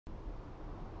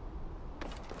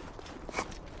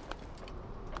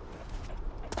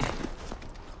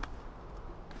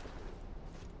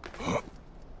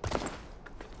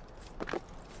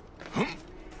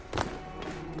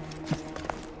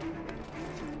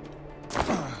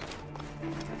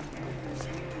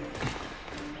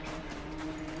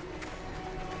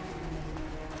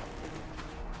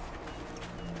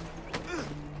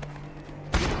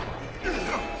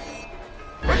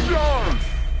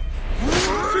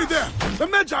there! The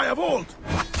Magi of old!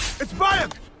 It's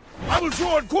Bayek! I will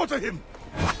draw and quarter him!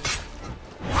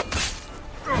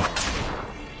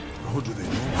 How do they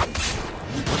know?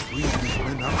 What bring these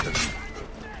men after me?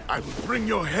 I will bring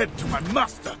your head to my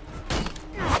master!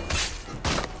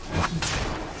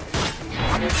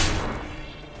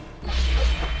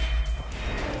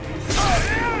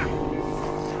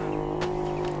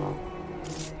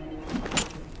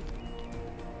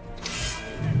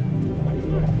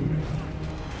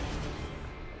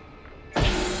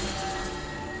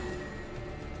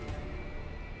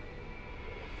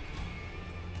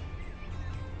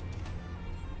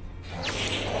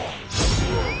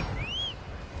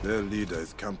 Their leader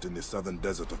is camped in the southern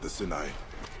desert of the Sinai.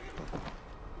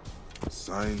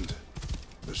 Signed,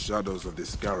 the shadows of the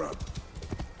Scarab.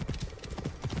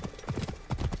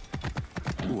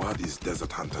 Who are these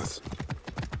desert hunters?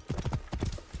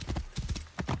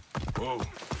 Whoa.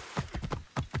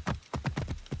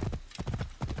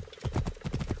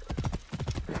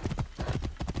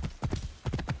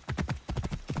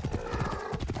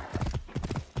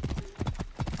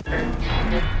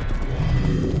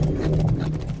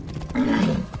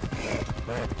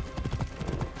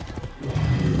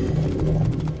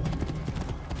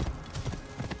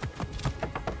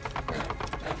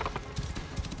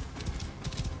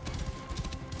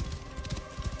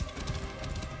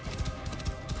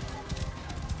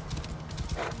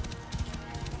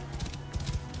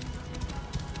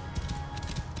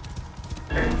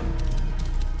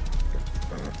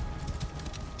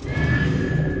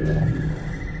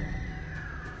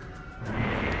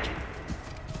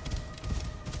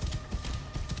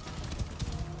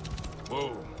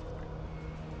 Whoa.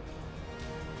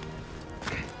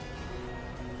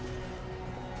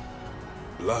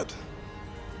 Blood.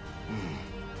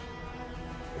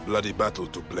 A bloody battle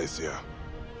took place here.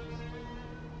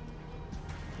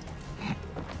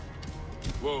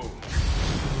 Whoa.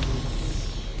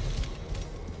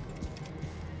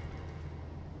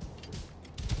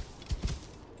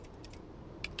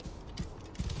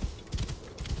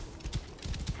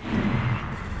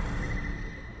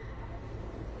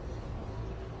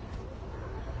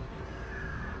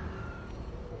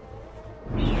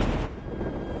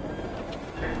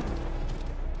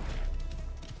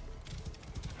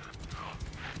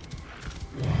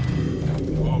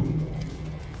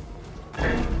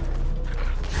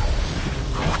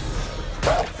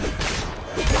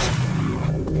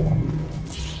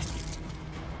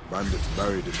 Bandits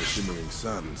buried in the shimmering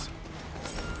sands.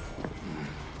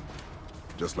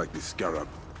 Just like the Scarab.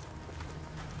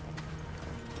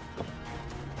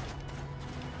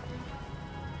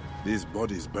 These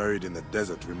bodies buried in the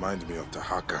desert remind me of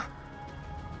Tahaka.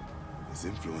 His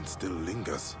influence still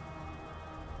lingers.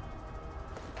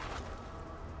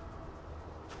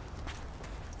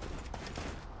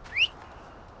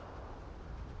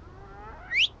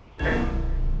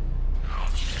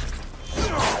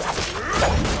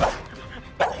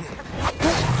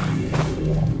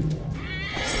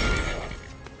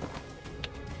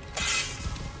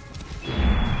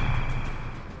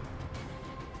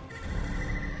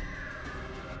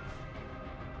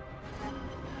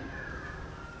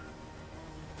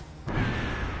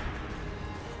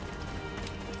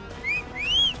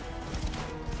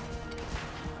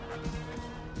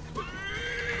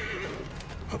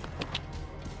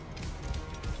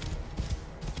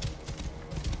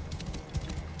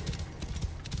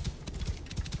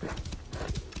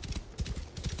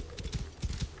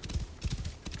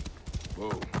 Whoa.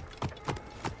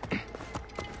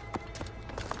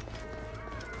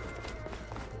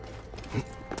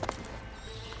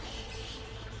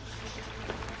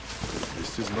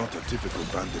 This is not a typical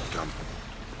bandit camp.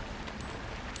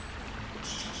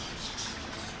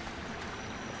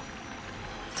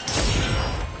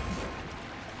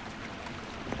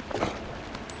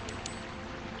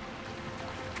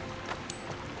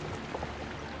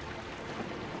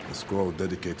 A scroll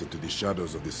dedicated to the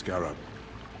shadows of the Scarab.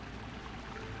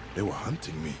 They were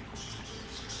hunting me.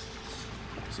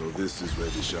 So this is where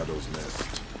the shadows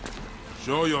nest.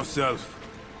 Show yourself!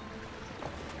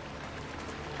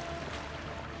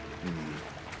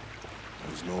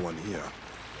 There's no one here.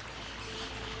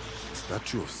 A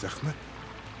statue of Sekhmet?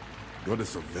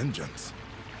 Goddess of vengeance.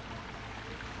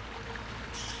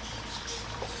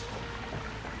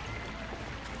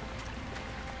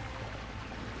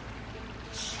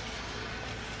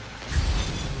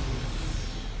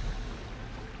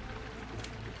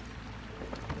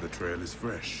 The trail is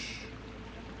fresh.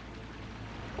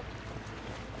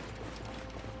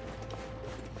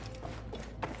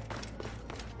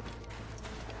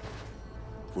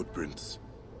 Footprints.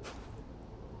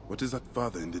 What is that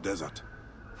farther in the desert?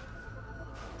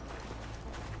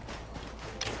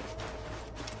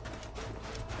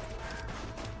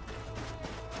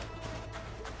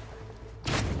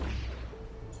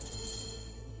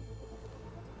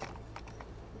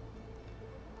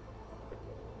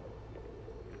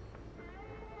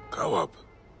 Kawab.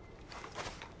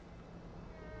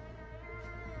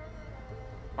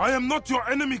 I am not your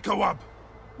enemy, Kawab.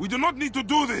 We do not need to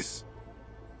do this.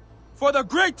 For the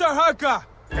greater Haka!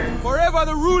 Forever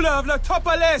the ruler of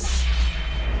Latopolis!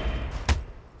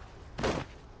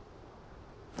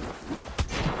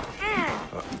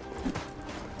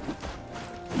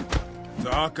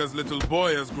 Taaka's little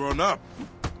boy has grown up.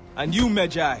 And you,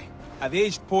 Medjai, have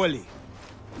aged poorly.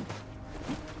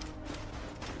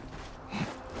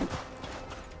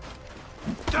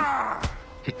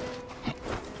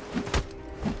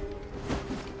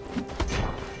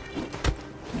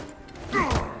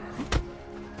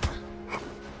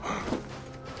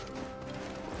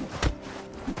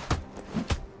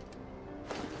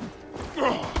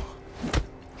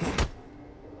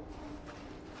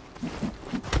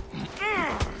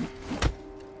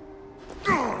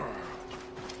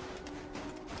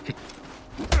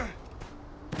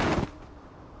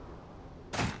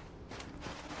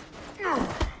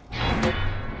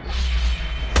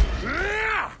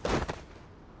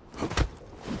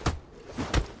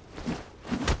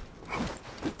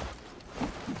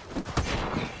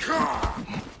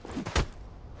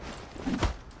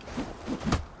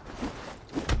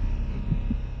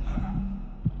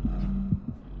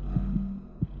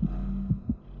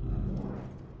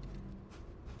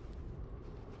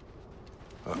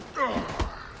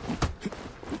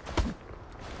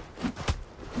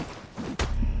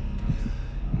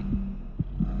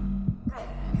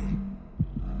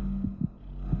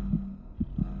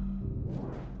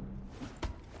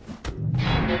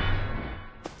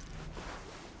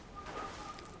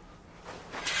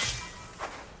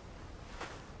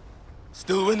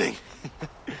 Still winning.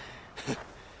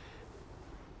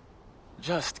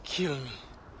 Just kill me.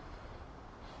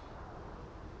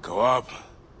 Kawab,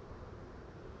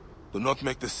 do not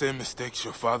make the same mistakes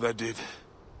your father did.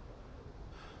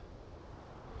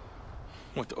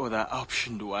 What other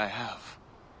option do I have?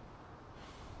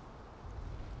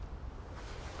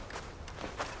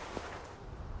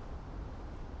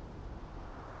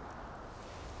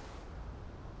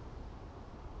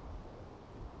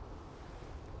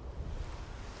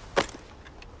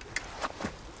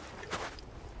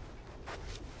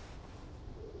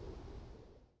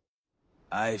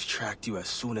 I've tracked you as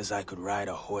soon as I could ride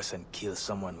a horse and kill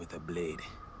someone with a blade.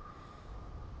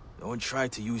 Don't try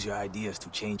to use your ideas to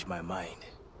change my mind.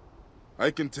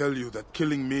 I can tell you that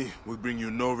killing me will bring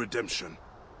you no redemption.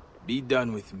 Be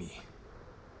done with me.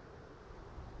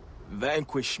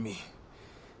 Vanquish me.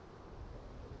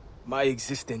 My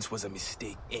existence was a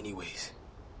mistake anyways.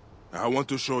 I want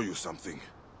to show you something.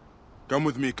 Come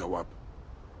with me, Kawab.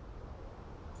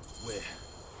 Where?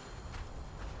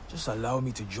 Just allow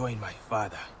me to join my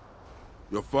father.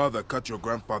 Your father cut your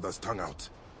grandfather's tongue out.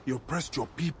 He oppressed your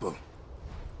people.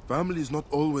 Family is not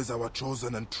always our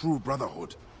chosen and true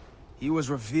brotherhood. He was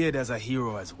revered as a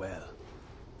hero as well.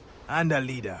 And a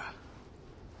leader.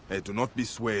 Hey, do not be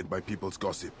swayed by people's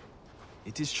gossip.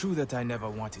 It is true that I never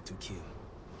wanted to kill.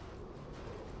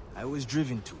 I was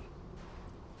driven to.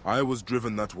 I was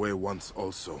driven that way once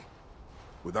also.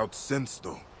 Without sense,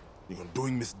 though.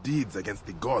 Doing misdeeds against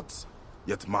the gods.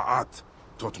 Yet Ma'at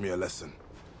taught me a lesson.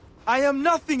 I am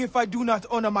nothing if I do not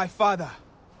honor my father.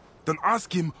 Then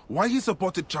ask him why he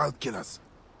supported child killers.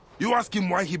 You ask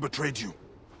him why he betrayed you.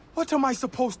 What am I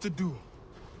supposed to do?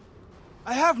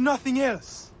 I have nothing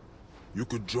else. You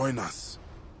could join us.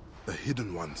 The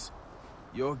Hidden Ones.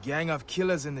 Your gang of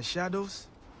killers in the shadows?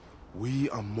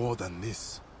 We are more than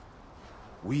this.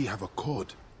 We have a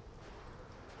code.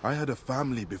 I had a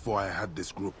family before I had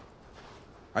this group.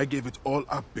 I gave it all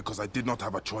up because I did not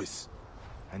have a choice.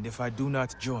 And if I do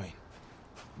not join?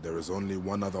 There is only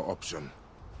one other option.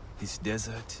 This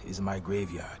desert is my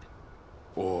graveyard.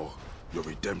 Or your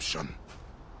redemption.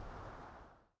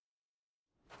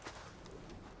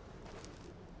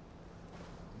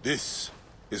 This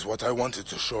is what I wanted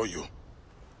to show you.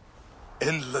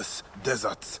 Endless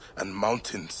deserts and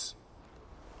mountains.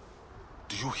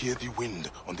 Do you hear the wind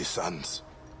on the sands?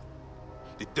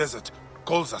 The desert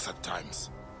calls us at times.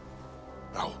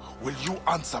 Now, will you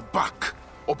answer back,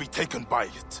 or be taken by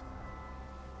it?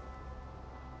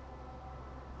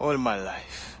 All my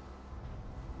life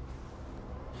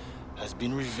has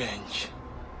been revenge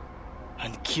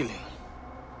and killing.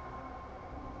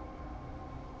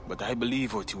 But I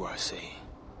believe what you are saying.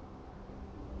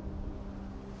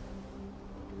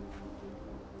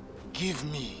 Give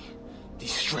me the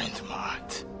strength,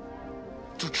 Ma'at,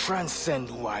 to transcend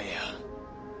who I am.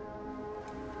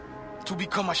 To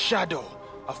become a shadow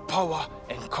of power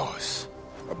and cause.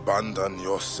 Abandon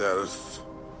yourself,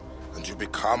 and you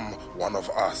become one of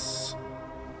us.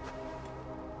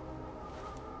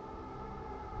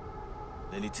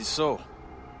 Then it is so.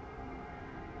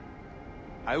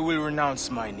 I will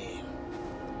renounce my name.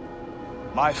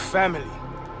 My family.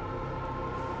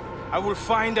 I will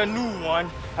find a new one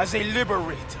as a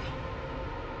liberator.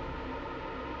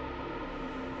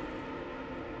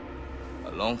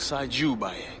 Alongside you,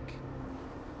 Bayek.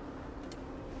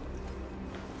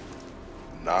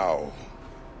 Now,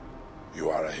 you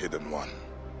are a hidden one.